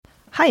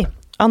Hei,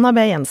 Anna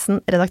B. Jensen,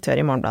 redaktør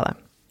I Morgenbladet.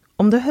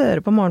 Om du hører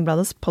på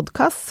Morgenbladets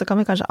podcast, så kan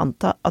vi kanskje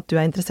anta at du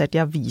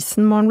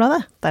avisen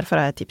Morgenbladet. Derfor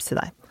har jeg et tips til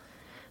deg.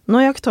 Nå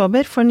I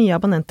oktober får nye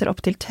abonnenter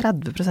opp til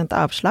 30%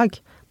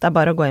 avslag. Det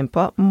bare å gå inn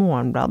på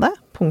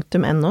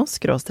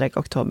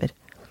morgenbladet.no/oktober.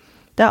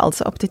 Det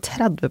altså opp til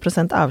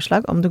 30%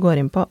 avslag om du går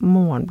inn på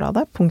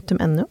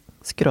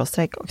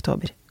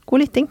morgenbladet.no/oktober.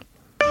 God lytting!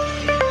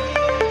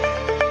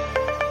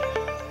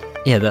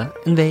 Det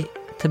en vei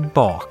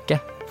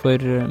tilbake for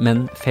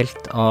menn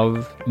felt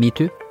av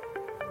MeToo?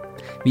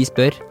 Vi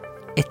spør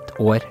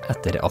 1 år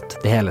etter at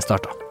det hele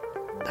startet.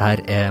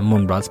 Dette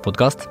Morgenbladets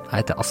podcast.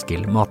 Jeg heter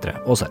Askild Matre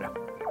Åsare.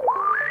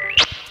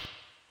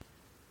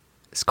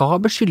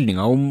 Skal beskyldninger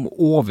om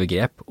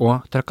overgrep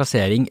og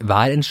trakassering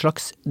være en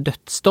slags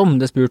dødsdom?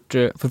 Det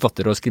spurte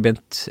forfatter og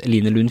skribent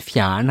Eline Lund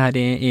Fjern her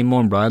I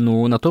Morgenbladet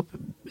nå nettopp.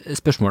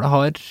 Spørsmålet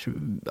har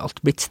alt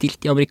blitt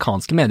stilt I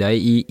amerikanske medier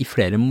I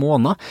flere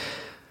måneder.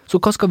 Så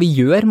hva skal vi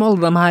gjøre med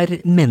alle de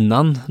her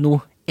mennene nå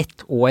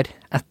 1 år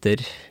etter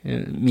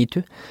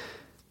MeToo?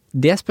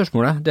 Det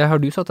spørsmålet, det har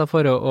du satt deg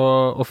for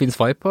å finne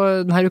svar på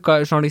denne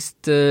uka.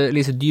 Journalist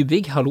Lise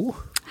Dybvig, hallo.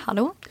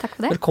 Hallo, takk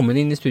for det. Velkommen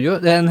inn I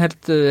studio. Det en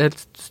helt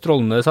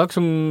strålende sak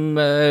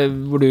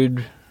hvor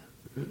du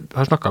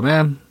har snakket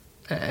med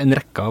en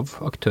rekke av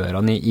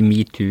aktørene I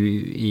MeToo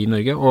I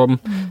Norge, og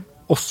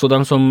også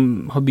de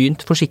som har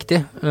begynt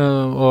forsiktig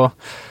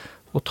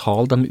og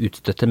tale de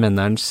utstøtte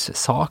mennenes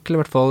sak, eller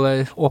I hvert fall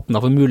åpnet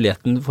for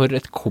muligheten for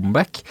et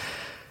comeback.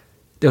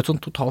 Det jo et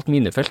sånt totalt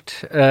minefelt.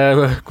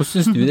 Hvordan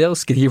synes du det å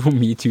skrive om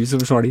MeToo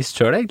som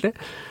journalist selv, egentlig?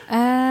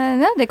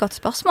 Det et godt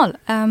spørsmål.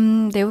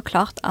 Det jo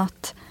klart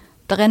at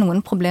det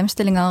noen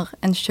problemstillinger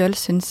en selv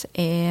synes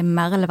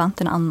mer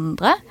relevant enn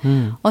andre,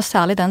 og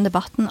særlig den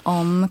debatten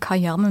om hva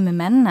gjør vi med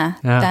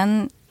mennene,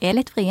 den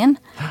litt vrien.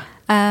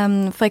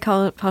 For jeg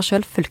har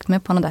selv fulgt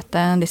med på når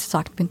disse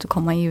sakene begynte å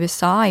komme I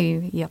USA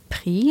I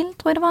april,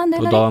 tror jeg det var en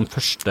del av det. Og da de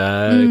første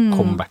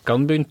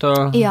comebackene begynte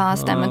å Ja,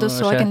 stemmer. Da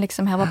så jeg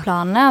liksom, her var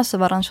planene, og så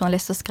var det en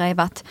journalist som skrev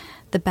at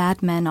 «The bad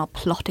men are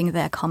plotting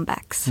their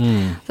comebacks».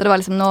 Så det var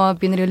liksom, nå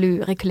begynner de å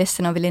lure I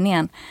kulissen og vil inn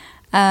igjen.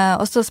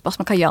 Og så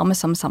spørsmål hva gjør vi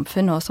som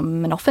samfunn og som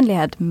en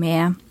offentlighet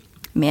med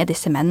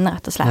disse mennene,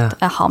 rett og slett.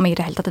 Har vi I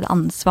det hele tatt et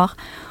ansvar?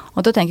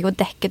 Og da tenker jeg å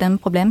dekke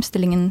den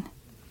problemstillingen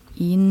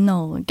I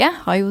Norge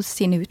har jo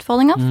sine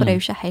utfordringer, for det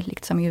jo ikke helt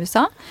likt som I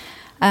USA.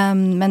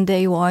 Men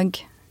det jo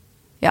også,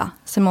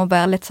 så det må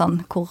være litt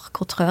sånn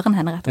hvor trøren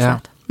henne, rett og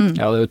slett.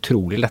 Ja, det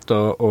utrolig lett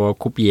å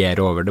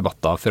kopiere over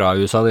debatter fra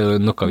USA. Det jo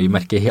noe vi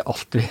merker I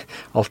alt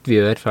vi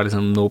gjør, fra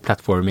liksom no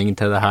platforming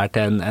til det her,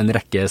 til en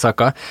rekke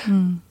saker.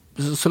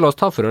 Så la oss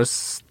ta for oss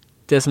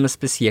det som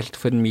spesielt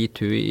for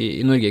MeToo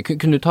I Norge.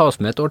 Kunne du ta oss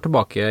med et år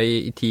tilbake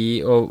I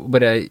tid og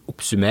bare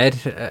oppsummere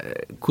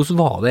hvordan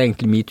var det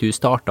egentlig MeToo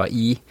startet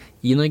I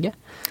Norge?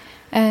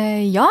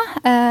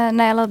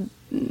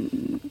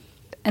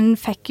 En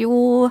fikk jo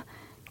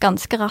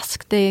ganske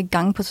raskt I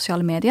gang på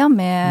sosiale medier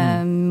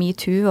med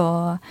MeToo,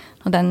 og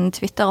den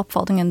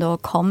Twitter-oppfordringen da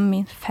kom I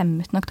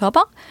 15.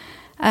 oktober.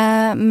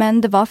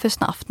 Men det var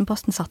først når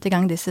Aftenposten satte I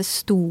gang disse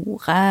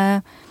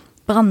store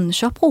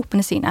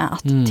bransjeoppropene sine,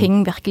 at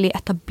ting virkelig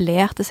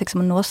etablerte seg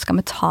som nå skal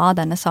vi ta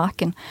denne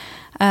saken.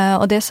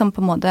 Og det som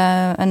på en måte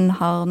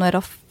nå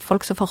det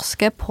folk som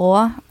forsker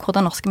på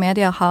hvordan norske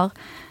medier har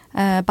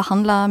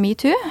behandlet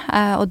MeToo,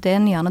 og det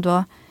en gjerne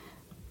da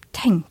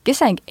tenker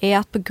seg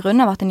at på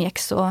grunn av at en gikk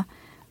så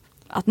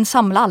at en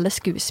samlet alle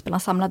skuespillere,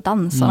 en samlet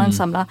dansere, en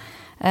samlet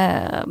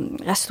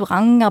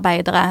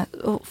restaurantarbeidere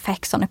og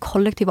fikk sånne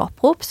kollektive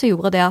opprop, så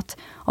gjorde det at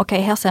ok,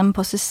 her ser vi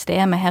på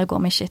systemet, her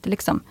går vi ikke etter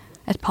liksom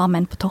et par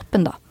menn på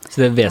toppen da.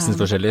 Så det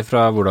vesensforskjellig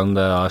fra hvordan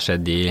det har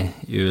skjedd I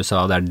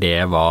USA, der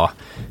det var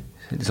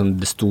liksom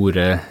det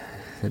store,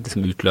 det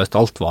som utløst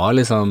alt var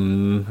liksom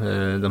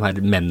de her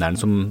mennene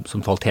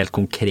som falt helt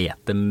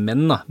konkrete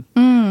menn da.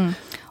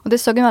 Og det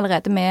så vi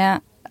allerede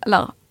med,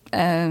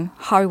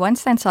 Harvey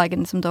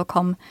Weinstein-saken som da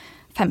kom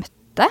 5.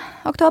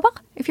 oktober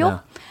I fjor.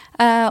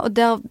 Og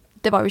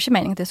det var jo ikke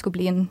meningen at det skulle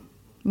bli en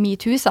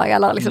MeToo-sak,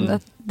 eller liksom,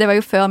 det var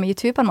jo før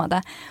MeToo på en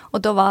måte. Og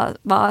da var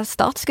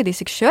startskuddet I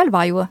seg selv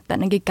var jo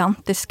denne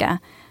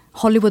gigantiske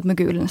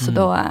Hollywood-mogulen, så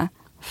da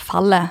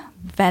faller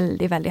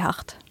veldig, veldig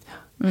hardt.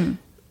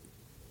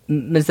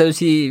 Mens det du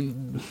sier,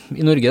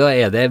 I Norge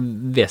da det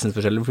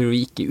vesensforskjellig, for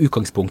vi ikke,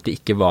 utgangspunktet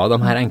ikke var de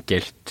her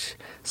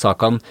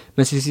enkeltsakene.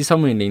 Men hvis vi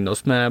sammenligner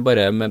oss med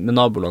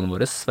nabolandene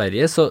våre,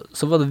 Sverige, så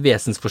var det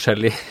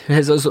vesensforskjellig,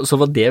 så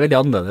var det veldig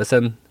annerledes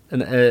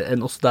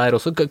enn oss der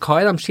også.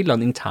 Hva de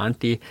skillene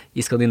internt I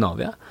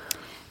Skandinavia?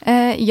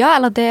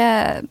 Eller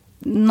det,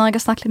 når jeg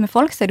har snakket litt med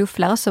folk, så det jo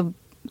flere som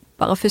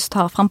bare først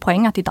tar frem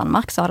poeng at I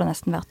Danmark så har det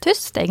nesten vært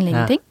tyst, egentlig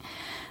ingenting.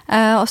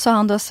 Og så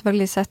har han da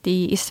selvfølgelig sett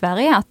I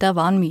Sverige at der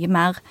var han mye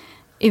mer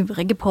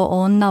ivrige på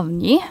å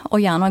navngi, og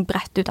gjerne også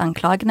brette ut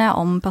anklagene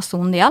om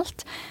personen det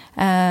gjaldt.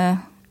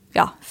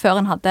 Før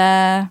han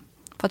hadde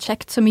fått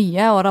sjekt så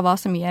mye, og det var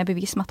så mye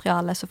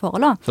bevismateriale som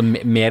forelå. Så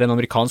mer en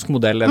amerikansk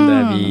modell enn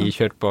det vi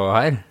kjører på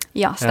her?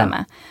 Ja,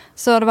 stemmer.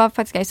 Så det var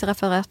faktisk jeg som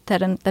refererte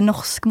til den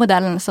norske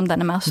modellen som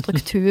denne mer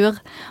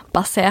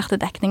strukturbaserte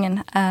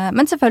dekningen.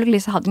 Men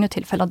selvfølgelig så hadde den jo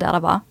tilfeller der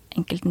det var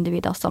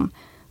enkeltindivider som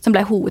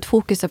ble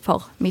hovedfokuset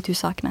for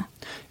MeToo-sakene.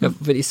 Ja,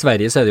 for i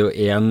Sverige så det jo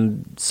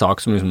en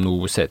sak som liksom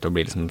nå ser til å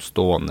bli liksom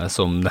stående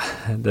som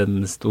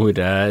den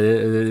store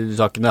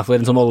saken for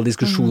en som alle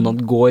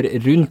diskusjonene går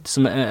rundt,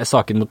 som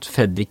saken mot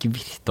Fredrik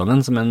Virtanen,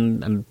 som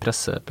en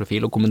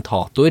presseprofil og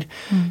kommentator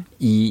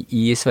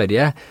i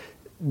Sverige.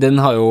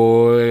 Den har jo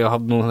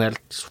hatt noen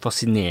helt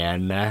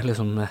fascinerende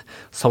liksom,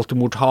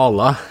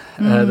 saltomortaler.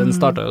 Den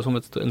startet jo som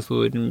en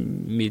stor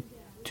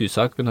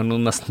MeToo-sak, men har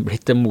nå nesten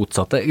blitt det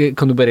motsatte.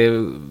 Kan du bare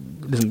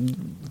liksom,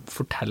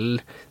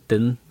 fortelle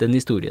den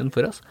historien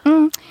for oss?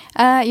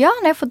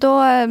 For da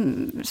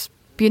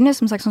begynner,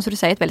 som sagt, som du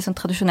sier, et veldig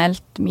sånn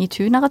tradisjonelt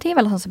MeToo-narrativ,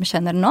 eller sånn som vi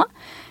kjenner det nå,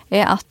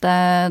 er at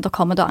det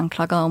kommer da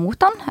anklager mot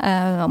han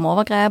om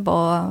overgrep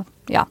og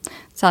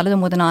særlig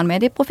mot en annen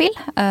medieprofil.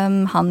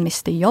 Han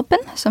mister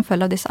jobben som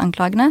følge av disse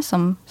anklagene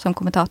som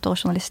kommentator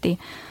og journalist i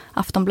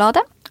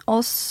Aftonbladet.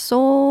 Og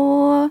så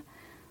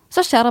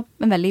skjer det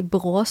en veldig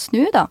brå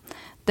snu da,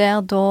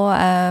 der da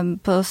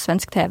på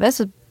svensk TV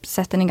så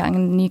setter en i gang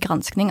en ny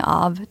granskning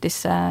av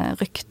disse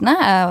ryktene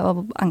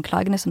og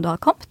anklagene som da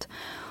har kommet.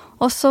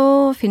 Og så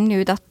finner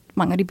de ut at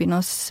mange av de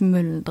begynner å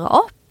smuldre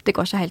opp. Det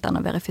går ikke helt an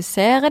å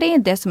verifisere de.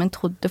 Det som en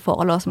trodde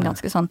forelå som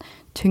ganske sånn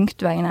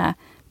tungtveiende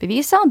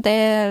beviser, det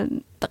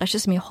er ikke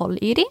så mye hold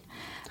i de.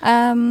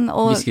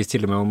 Viskes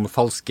til og med om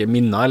falske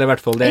minner, eller i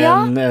hvert fall det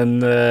en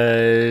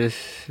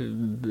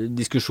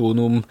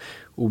diskusjon om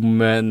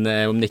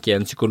det ikke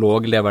er en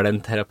psykolog, eller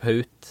en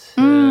terapeut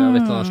av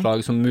et eller annet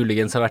slag som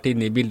muligens har vært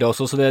inne i bildet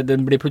også, så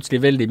den blir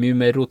plutselig veldig mye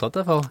mer rotet i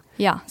hvert fall.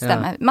 Ja,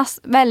 stemmer.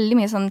 Veldig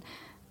mye sånn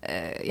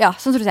sånn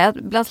som du sier,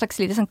 det blir et slags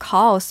lite sånn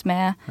kaos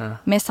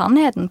med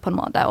sannheten på en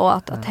måte,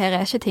 og at her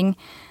er ikke ting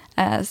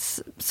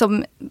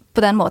som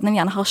på den måten en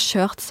gjerne har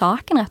kjørt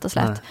saken, rett og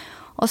slett.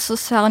 Og så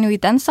ser han jo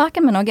i den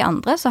saken, men også i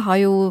andre, så har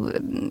jo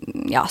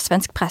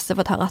svensk presse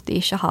fått høre at de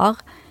ikke har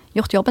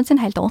gjort jobben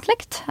sin helt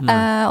ordentlig.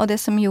 Og det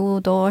som jo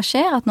da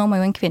skjer, at nå må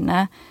jo en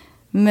kvinne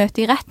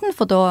møte i retten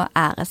for da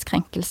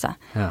æreskrenkelse.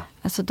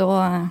 Altså da...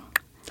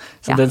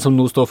 Så den som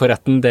nå står for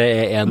retten, det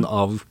er en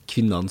av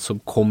kvinnene som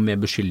kom med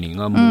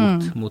beskyldninger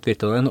mot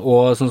Virtanen.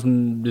 Og sånn som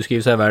du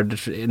skriver, så er det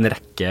en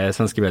rekke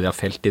svenske medier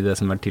felt i det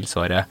som er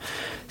tilsvaret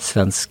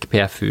svensk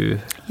PFU,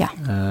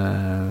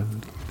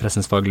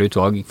 pressens faglige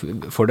utvalg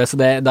for det. Så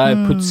det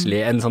er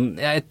plutselig en sånn,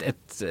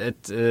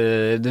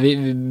 det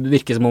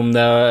virker som om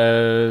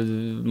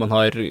man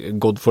har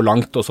gått for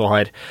langt, og så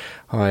har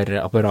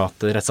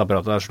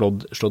rettsapparatet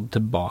slått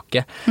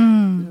tilbake.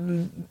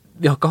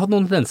 Vi har ikke hatt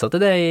noen tendenser til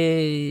det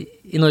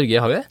i Norge,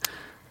 har vi?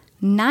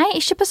 Nei,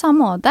 ikke på samme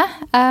måte.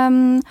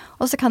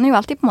 Og så kan jeg jo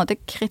alltid på en måte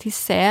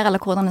kritisere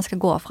eller hvordan det skal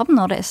gå frem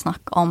når det er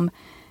snakk om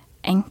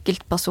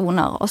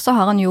enkeltpersoner. Og så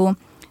har han jo,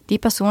 de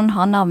personene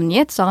har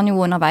navngitt, så har han jo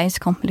underveis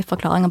kommet litt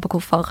forklaringer på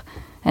hvorfor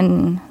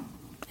en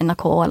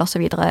NRK eller så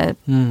videre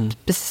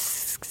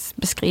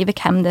beskriver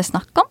hvem det er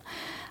snakk om.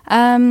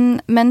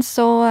 Men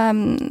så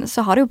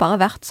har det jo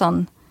bare vært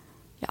sånn,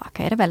 hva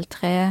er det vel,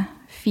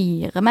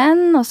 3-4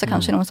 menn, og så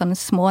kanskje noen sånne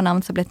små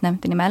navn som har blitt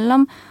nevnt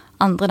innimellom.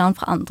 Andre navn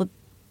fra andre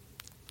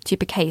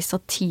type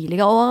caser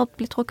tidligere år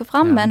blitt trukket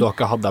frem. Men, du har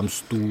ikke hatt dem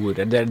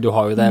store, du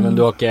har jo det, men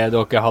du har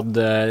ikke hatt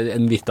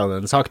en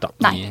Virtanen-sak da,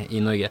 i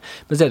Norge.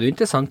 Men så er det jo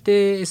interessant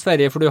i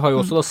Sverige, for du har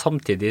jo også da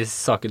samtidig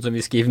saken som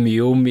vi skriver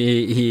mye om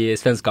i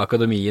Svenska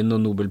Akademien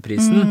og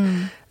Nobelprisen,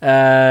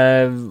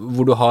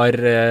 hvor du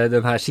har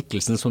den her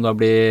skikkelsen som da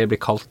blir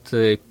kalt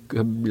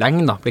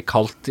blir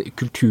kalt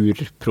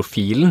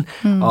kulturprofilen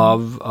av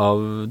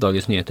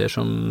Dagens Nyheter,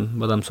 som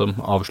var dem som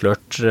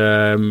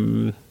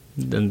avslørte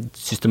den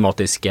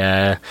systematiske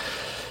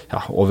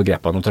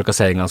overgrepene og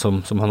trakasseringen som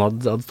han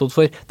hadde stått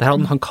for.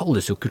 Han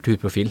kalles jo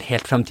kulturprofilen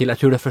helt frem til,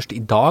 jeg tror det er først i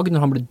dag,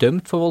 når han ble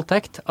dømt for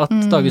voldtekt, at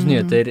Dagens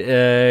Nyheter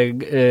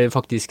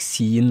faktisk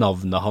sier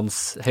navnet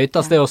hans høyt.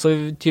 Altså, det er også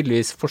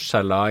tydeligvis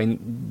forskjeller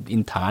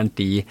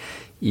internt i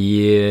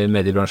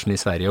mediebransjen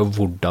i Sverige, og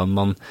hvordan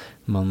man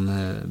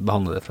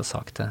behandler det fra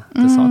sak til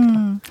sak.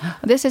 Da.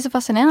 Og det synes jeg er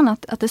fascinerende,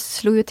 at det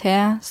slo jo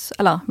til,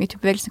 eller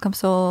MeToo-bevegelsen kom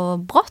så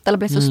brått, eller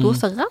ble så stor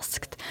så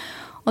raskt.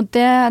 Og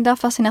det har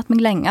fascinert meg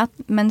lenge, at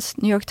mens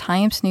New York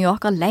Times, New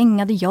Yorker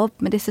lenge hadde jobb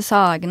med disse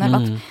sakene,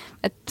 eller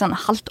et sånn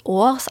halvt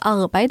års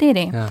arbeid i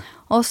de,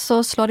 og så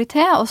slår de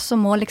til, og så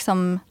må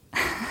liksom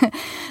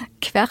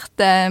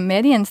hvert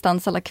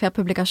medieinstans eller hver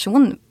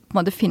publikasjon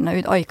måtte finne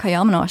ut, hva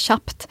gjør vi nå,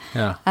 kjapt,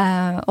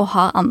 og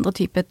har andre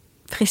typer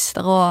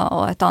frister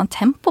og et annet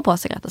tempo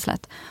på seg, rett og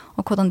slett.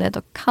 Og hvordan det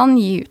da kan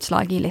gi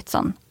utslag i litt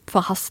sånn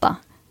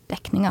forhasta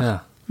dekninger.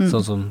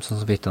 Sånn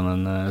som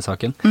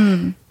Virtanen-saken.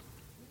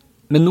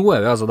 Men nå er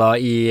vi altså da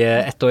i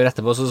ett år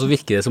etterpå, så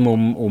virker det som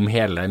om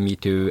hele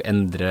MeToo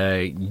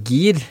endrer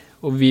gir,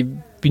 og vi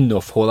begynner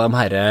å få de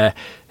her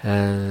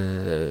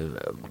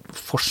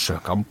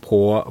forsøkene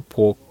på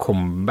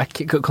comeback.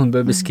 Kan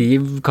du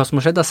beskrive hva som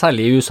har skjedd?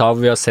 Særlig i USA,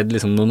 hvor vi har sett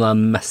liksom noen av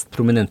de mest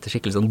prominente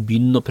skikkelsene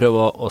begynne å prøve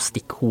å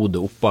stikke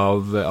hodet opp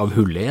av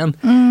hullet igjen.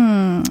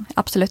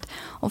 Absolutt.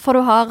 Og for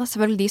du har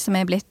selvfølgelig de som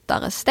er blitt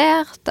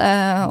arrestert,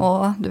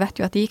 og du vet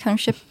jo at de kan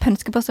ikke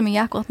pønske på så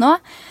mye akkurat nå.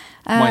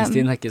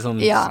 Weinstein er ikke sånn,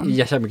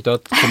 jeg kommer ikke til å ha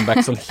et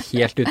comeback sånn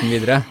helt uten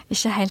videre.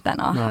 Ikke helt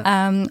ennå.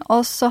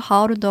 Og så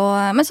har du da,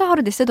 men så har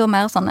du disse da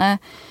mer sånne,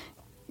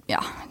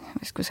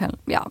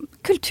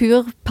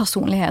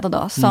 kulturpersonligheter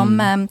da, som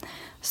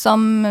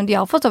de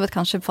har for så vidt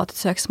kanskje fått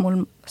et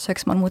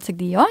søksmål mot seg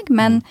de også,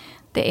 men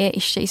det er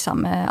ikke i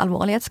samme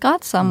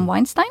alvorlighetsgrad som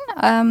Weinstein.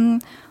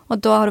 Og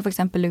da har du for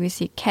eksempel Louis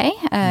C.K.,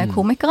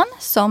 komikeren,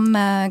 som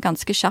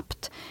ganske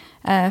kjapt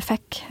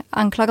fikk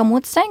anklager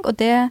mot seg,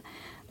 og det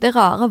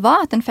rare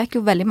var at den fikk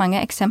jo veldig mange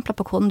eksempler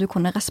på hvordan du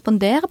kunne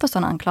respondere på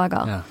sånne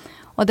anklager.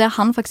 Og der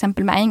han for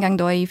eksempel med en gang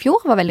da i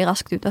fjor var veldig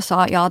raskt ute og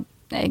sa, ja,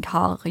 jeg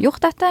har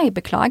gjort dette, jeg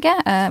beklager,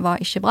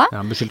 var ikke bra.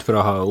 Ja, beskyldt for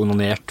å ha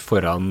onanert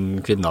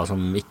foran kvinner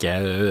som ikke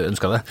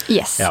ønsket det.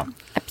 Yes,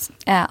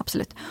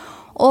 absolutt.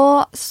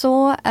 Og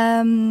så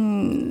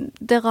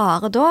det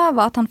rare da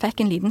var at han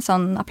fikk en liten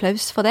sånn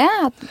applaus for det,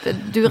 at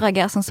du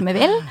reagerer sånn som jeg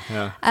vil.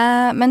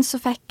 Men så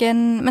var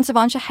han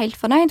ikke helt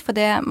fornøyd, for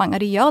det mange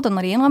av de gjør det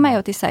når de innrømmer,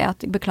 og de sier at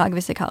jeg beklager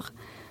hvis jeg har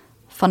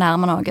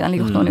fornærmet noen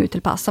eller gjort noen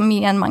utilpass, som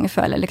igjen mange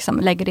føler, liksom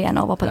legger det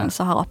igjen over på den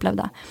som har opplevd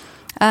det.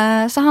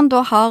 Så han da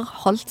har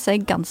holdt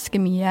seg ganske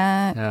mye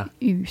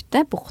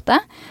borte.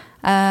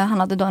 Han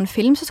hadde da en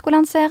film som skulle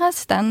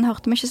lanseres, den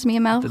hørte vi ikke så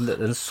mye mer.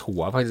 Den så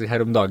jeg faktisk her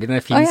om dagen.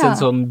 Det finnes en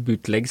sånn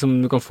bootleg som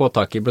du kan få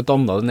tak i, blant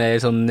annet den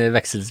er sånn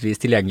vekselsvis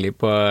tilgjengelig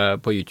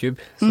på YouTube.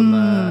 Som,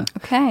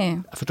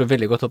 jeg forstår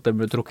veldig godt at den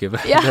ble trukket.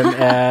 Jeg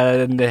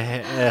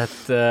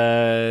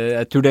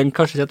tror den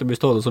kanskje setter å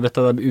bli stående som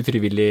et av de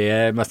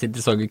ufrivillige mest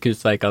interessante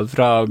kunstverkene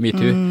fra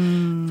MeToo.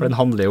 For den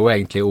handler jo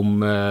egentlig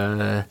om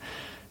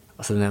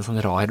altså det er en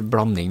sånn rar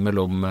blanding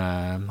mellom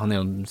han er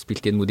jo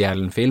spilt i en Woody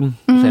Allen-film,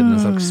 så er det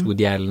en slags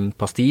Woody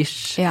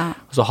Allen-pastisj,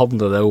 og så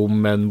handler det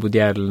om en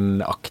Woody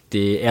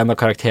Allen-aktig, en av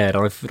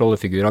karakterene,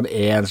 rollefigurene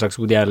er en slags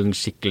Woody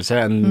Allen-skikkelse,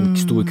 en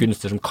stor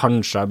kunstner som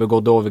kanskje har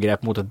begått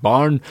overgrep mot et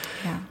barn,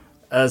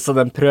 så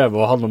den prøver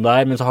å handle om det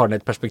her, men så har den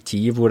et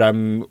perspektiv hvor de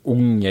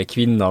unge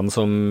kvinnene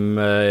som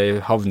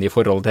havner i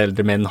forhold til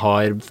eldre menn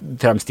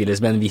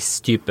fremstilles med en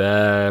viss type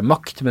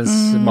makt, mens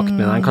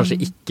maktmennene kanskje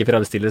ikke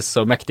fremstilles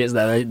så mektig,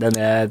 så den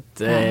er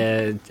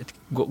et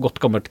godt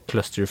gammelt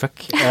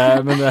clusterfuck.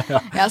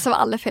 Så var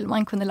alle filmer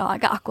en kunne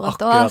lage akkurat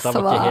da, så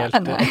var helt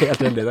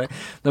endelig der.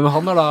 Men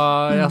han har da,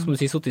 som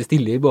du sier, suttet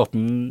stille i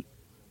båten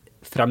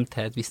frem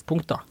til et visst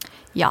punkt da.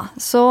 Ja,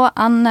 så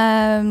han,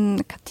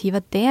 hva tid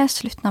var det?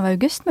 Slutten av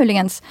august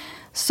muligens,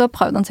 så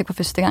prøvde han seg for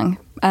første gang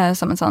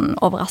som en sånn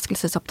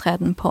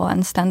overraskelsesopptreden på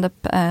en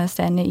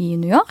stand-up-scene i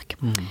New York.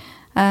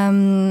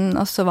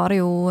 Og så var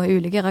det jo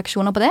ulike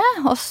reaksjoner på det,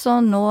 og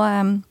så nå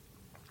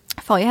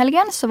forrige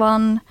helgen så var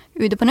han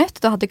ute på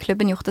nytt, da hadde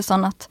klubben gjort det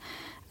sånn at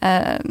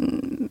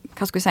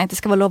hva skal vi si, det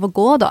skal være lov å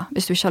gå da,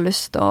 hvis du ikke har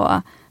lyst til å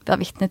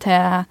være vitne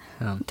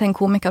til en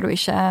komiker du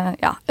ikke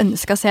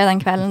ønsker å se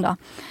den kvelden da.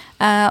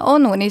 Og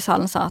noen i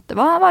salen sa at det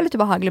var litt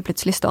ubehagelig,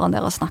 plutselig står han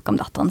der og snakker om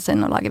datteren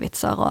sin og lager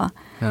vitser, og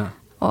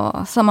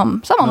som om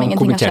ingenting har skjedd. Han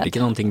kommenterte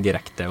ikke noen ting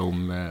direkte om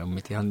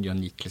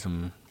han gikk liksom...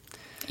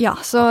 Ja,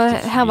 så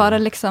her var det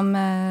liksom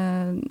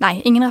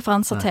ingen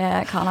referanser til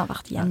hva han har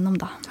vært gjennom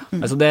da.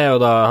 Altså det er jo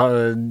da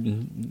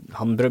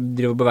han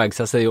driver å bevege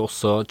seg, så er jo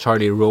også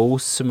Charlie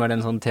Rose, som er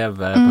en sånn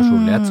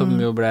TV-personlighet som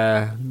jo ble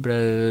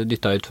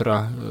dyttet ut for å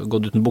ha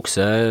gått uten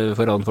bukse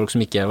foran folk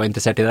som ikke var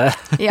interessert i det.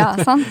 Ja,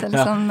 sant, det er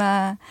liksom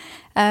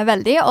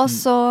veldig, og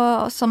så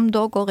som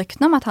da går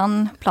ryktene om at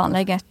han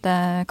planlegger et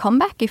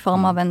comeback i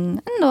form av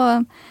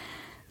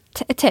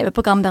et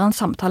TV-program der han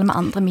samtaler med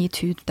andre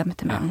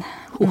MeToo-dømte menn.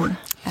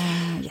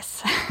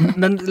 Yes.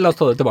 Men la oss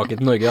ta det tilbake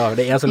til Norge da.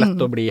 Det er så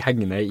lett å bli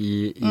hengende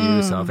i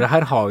USA, for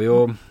her har vi jo,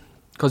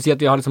 kan si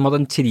at vi har liksom hatt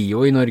en trio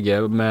i Norge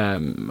med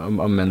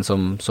menn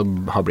som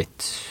har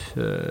blitt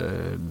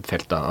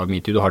felt av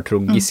MeToo. Du har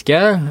Trond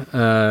Giske, som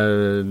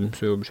er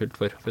beskyldt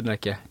for en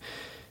rekke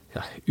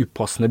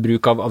upassende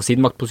bruk av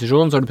sin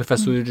maktposisjon. Så har du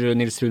professor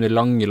Nils Rune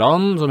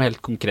Langeland, som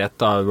helt konkret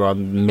da var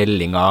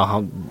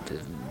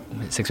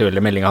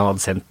seksuelle meldinger han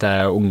hadde sendt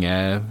til unge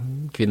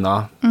kvinner,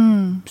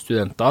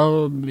 studenter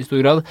i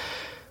stor grad.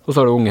 Og så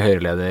har du unge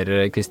høyreleder,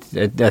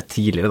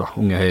 tidligere da,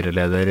 unge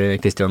høyreleder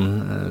Kristian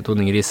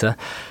Tonning Riise.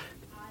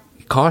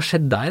 Hva har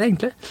skjedd der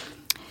egentlig?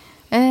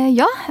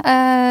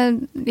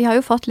 Vi har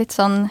jo fått litt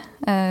sånn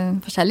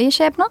forskjellige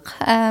skjebner.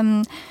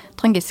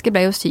 Trond Giske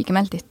ble jo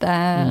sykemeldt etter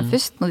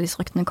først når disse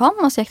ryktene kom,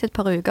 og så gikk det et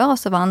par uker, og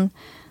så var han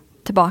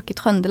tilbake i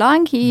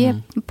Trøndelag i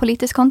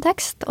politisk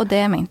kontekst, og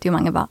det mente jo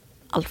mange var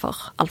altfor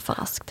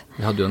raskt.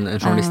 Vi hadde jo en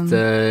journalist,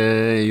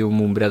 Jo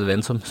Moen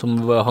Bredveien, som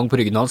hang på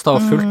ryggen hans da,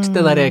 og fulgt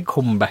det der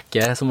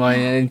comebacket, som var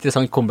en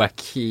interessant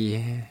comeback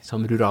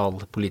som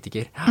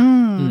ruralpolitiker.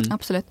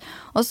 Absolutt.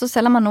 Og så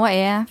selv om han nå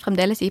er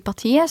fremdeles i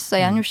partiet, så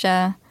er han jo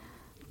ikke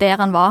der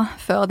han var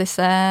før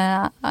disse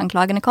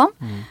anklagene kom.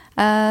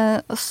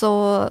 Så,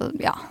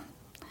 ja.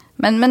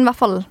 Men i hvert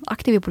fall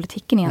aktiv i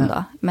politikken igjen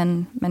da,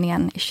 men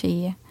igjen ikke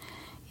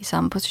i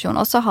samme posisjon.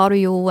 Og så har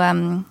du jo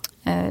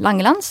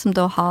Langeland, som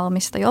da har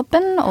mistet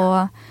jobben,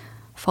 og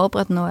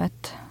forberedt nå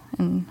et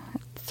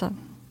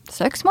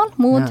søksmål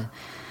mot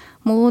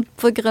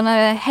for grunn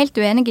av helt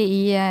uenige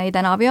i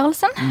den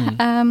avgjørelsen.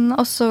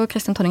 Og så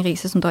Kristian Tonning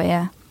Riise, som da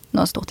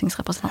nå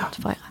stortingsrepresentant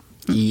for Høyre.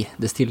 I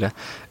det stille.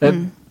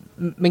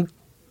 Men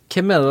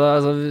hvem det da?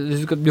 Altså,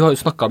 du har jo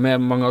snakket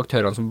med mange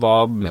aktører som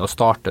var med å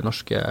starte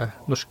norske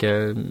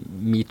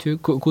MeToo.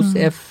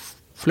 Hvordan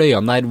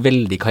fløyene der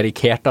veldig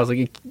karikert? Altså,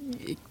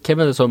 hvem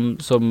det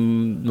som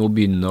nå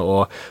begynner å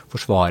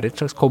forsvare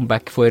et slags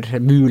comeback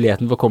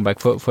muligheten for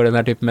comeback for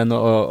denne typen menn,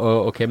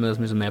 og hvem det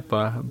som er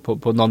på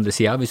den andre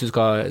siden, hvis du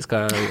skal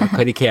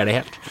karikere det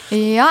helt?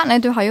 Ja,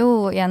 nei, du har jo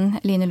igjen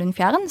Line Lund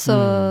Fjæren, så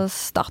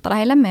startet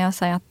det hele med å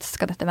si at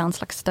skal dette være en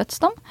slags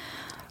dødsdom?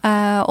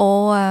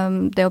 Og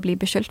det å bli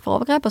beskyldt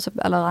for overgrep,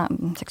 eller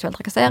seksuell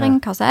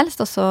trakassering, hva som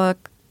helst,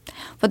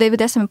 for det er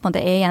jo det som på en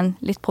måte igjen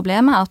litt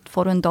problemet, at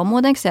får du en dom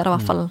mot deg, så det i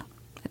hvert fall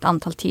et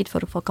antall tid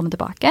før du får komme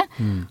tilbake.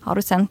 Har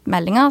du sendt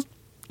meldinger,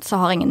 så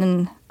har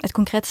ingen et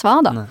konkret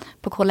svar da,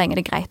 på hvor lenge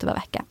det er greit å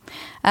være vekke.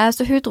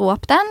 Så hun dro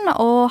opp den,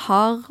 og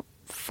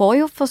får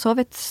jo for så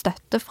vidt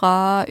støtte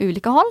fra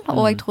ulike hold,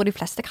 og jeg tror de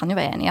fleste kan jo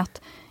være enige i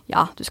at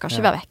ja, du skal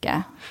ikke være vekke.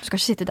 Du skal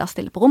ikke sitte der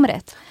stille på rommet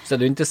ditt. Så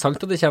det er jo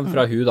interessant at det kommer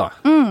fra hun da.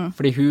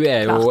 Fordi hun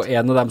er jo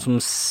en av dem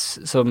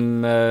som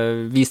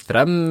viste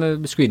frem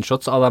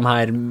screenshots av de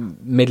her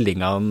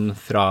meldingene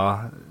fra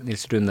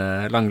Nils Rune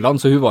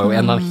Langeland. Så hun var jo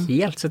en av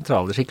helt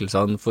sentrale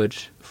skikkelsene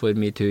for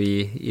MeToo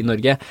i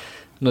Norge.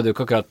 Nå er det jo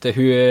ikke akkurat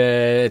hun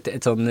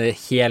et sånn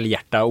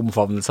helhjertet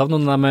omfavnelse av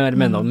noen av de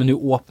mennene, men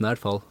hun åpner i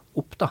hvert fall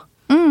opp da.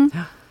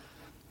 Ja.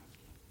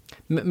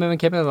 Men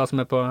hvem er det da som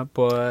er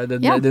på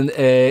den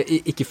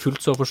ikke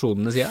fullt så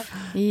forsonende siden?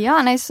 Ja,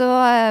 nei, så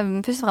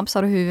først og fremst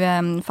har du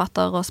hun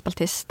fatter og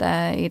spaltist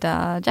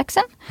Ida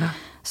Jackson,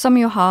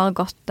 som jo har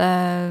gjort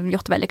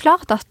det veldig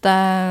klart at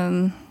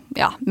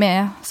vi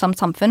som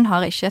samfunn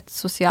har ikke et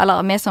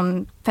eller vi som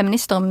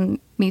feminister og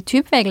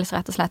MeToo-bevegelse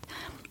rett og slett,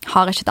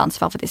 har ikke et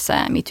ansvar for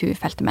disse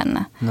MeToo-felte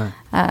mennene.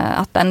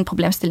 At den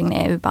problemstillingen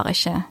er jo bare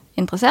ikke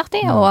interessert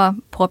i,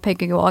 og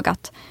påpeker jo også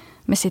at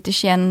vi sitter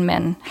ikke igjen med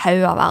en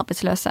haug av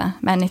arbeidsløse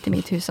menn etter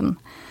MeToo som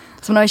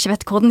nå ikke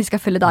vet hvordan de skal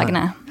fylle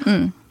dagene.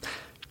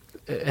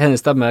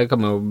 Hennes stemme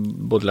kan man jo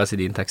både lese i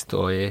din tekst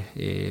og i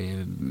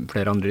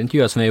flere andre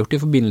intervjuer som vi har gjort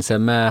i forbindelse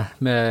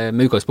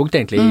med utgangspunkt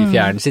egentlig i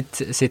Fjæren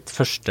sitt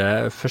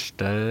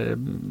første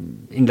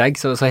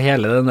innlegg, så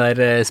hele den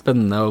der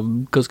spennende og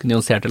ganske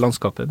nyanserte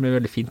landskapet blir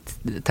veldig fint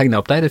tegnet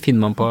opp der. Det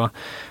finner man på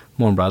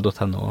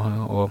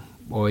morgenbladet.no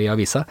og i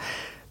avisa.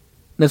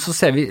 Men så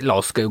ser vi, la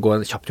oss gå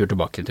en kjapp tur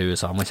tilbake til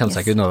USA, man kjenner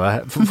seg ikke unna det,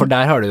 for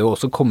der har det jo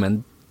også kommet en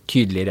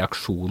tydelig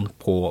reaksjon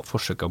på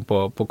forsøkene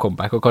på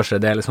comeback, og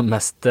kanskje det liksom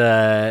mest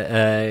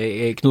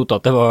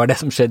knotete var det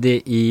som skjedde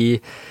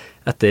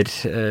etter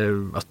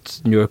at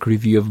New York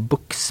Review of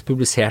Books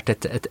publiserte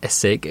et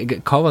essay.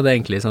 Hva var det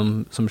egentlig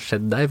som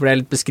skjedde der? For det er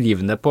litt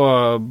beskrivende på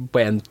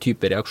en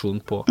type reaksjon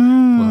på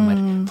de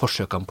her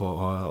forsøkene på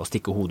å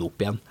stikke hodet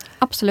opp igjen.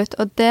 Absolutt,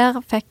 og det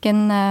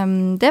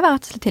var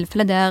et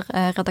tilfelle der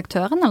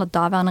redaktøren, eller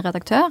daværende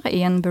redaktør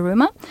Ian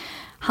Baruma,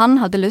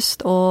 han hadde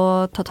lyst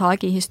å ta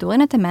tag i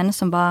historiene til menn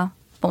som var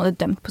på en måte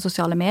dømt på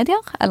sosiale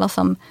medier, eller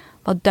som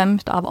var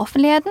dømt av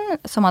offentligheten,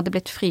 som hadde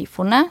blitt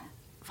frifunnet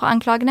fra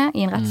anklagene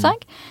i en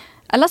rettssak,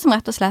 eller som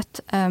rett og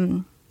slett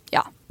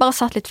bare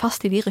satt litt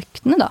fast i de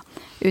ryktene da,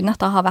 uten at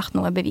det har vært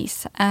noe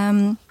bevis.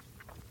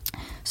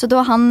 Så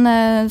da han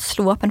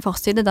slo opp en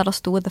forside der det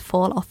stod The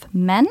Fall of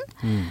Men,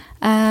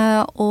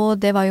 og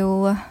det var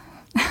jo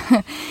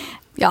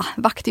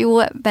vakte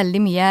jo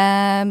veldig mye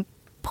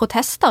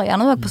protester,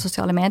 gjerne på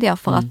sosiale medier,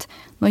 for at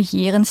nå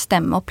gir en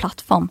stemme og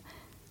plattform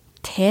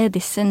til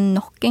disse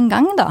nok en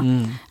gang da.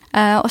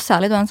 Og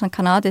særlig da en sånn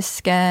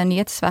kanadisk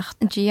nyhetsvert,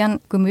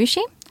 Gian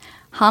Gumushi,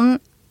 han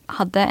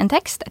hadde en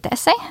tekst, et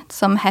essay,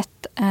 som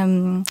het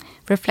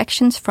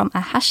Reflections from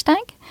a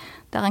Hashtag,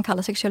 der han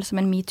kaller seg selv som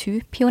en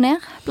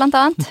MeToo-pioner, blant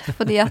annet,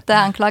 fordi at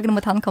anklagene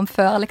mot han kom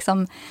før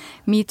liksom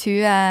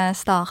MeToo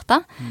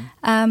startet,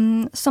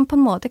 som på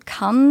en måte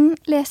kan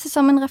leses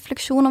som en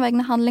refleksjon av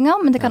egne handlinger,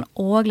 men det kan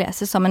også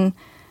leses som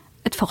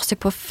et forsøk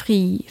på å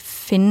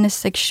frifinne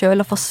seg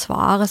selv og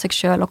forsvare seg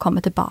selv og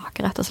komme tilbake,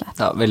 rett og slett.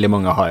 Ja, veldig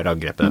mange har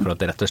angrepet for at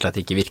det rett og slett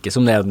ikke virker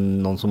som det er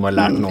noen som har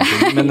lært noe.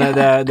 Men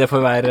det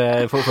får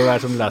være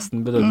som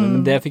lesten bedømmer.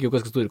 Men det fikk jo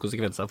ganske store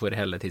konsekvenser for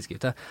hele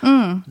tidsskriftet.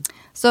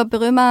 Så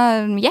Baruma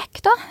gikk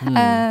da,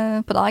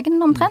 på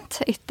dagen omtrent,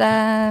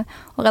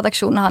 og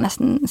redaksjonen har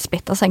nesten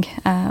splittet seg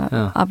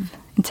av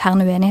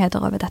interne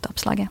uenigheter over dette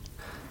oppslaget.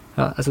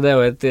 Ja, altså det er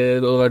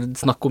jo et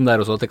snakk om der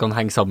også at det kan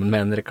henge sammen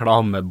med en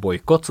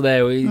reklameboykott, så det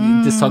er jo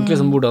interessant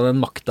liksom hvordan den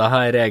makta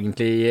her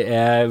egentlig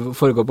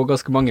foregår på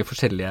ganske mange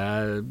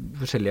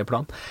forskjellige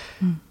plan.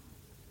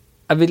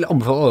 Jeg vil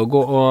anbefale å gå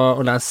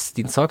og lese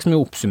din sak, som jo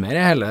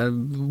oppsummerer hele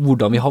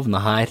hvordan vi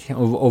havner her,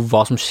 og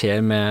hva som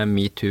skjer med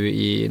MeToo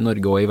i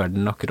Norge og i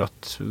verden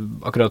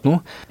akkurat nå.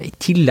 I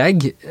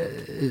tillegg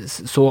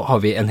så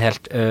har vi en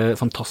helt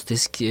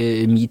fantastisk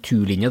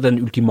MeToo-linje, den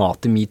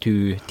ultimate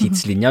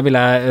MeToo-tidslinja, vil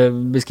jeg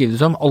beskrive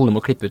det som. Alle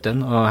må klippe ut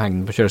den og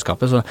henge den på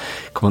kjøleskapet, så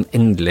kan man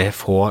endelig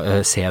få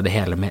se det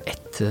hele med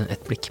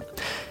ett blikk.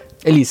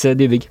 Elise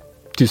Dyvig,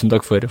 tusen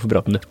takk for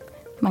praten du.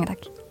 Mange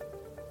takk.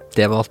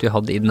 Det var alt vi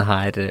hadde i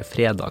denne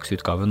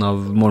fredagsutgaven av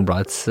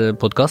Morgenbladets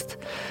podcast.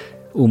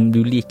 Om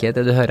du liker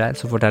det du hører her,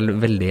 så fortell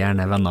veldig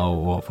gjerne venner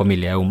og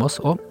familie om oss,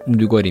 og om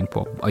du går inn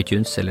på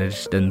iTunes eller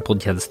den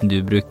podtjenesten du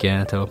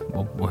bruker til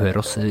å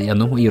høre oss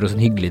gjennom, og gir oss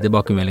en hyggelig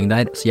tilbakemelding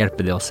der, så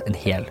hjelper det oss en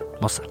hel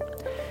masse.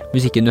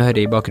 Musikken du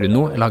hører i bakgrunnen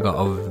nå er laget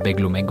av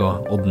Beglomeg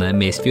og Ådne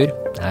Meisfjord.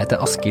 Jeg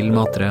heter Askild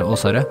Matre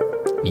Åsare.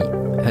 Vi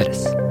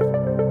høres.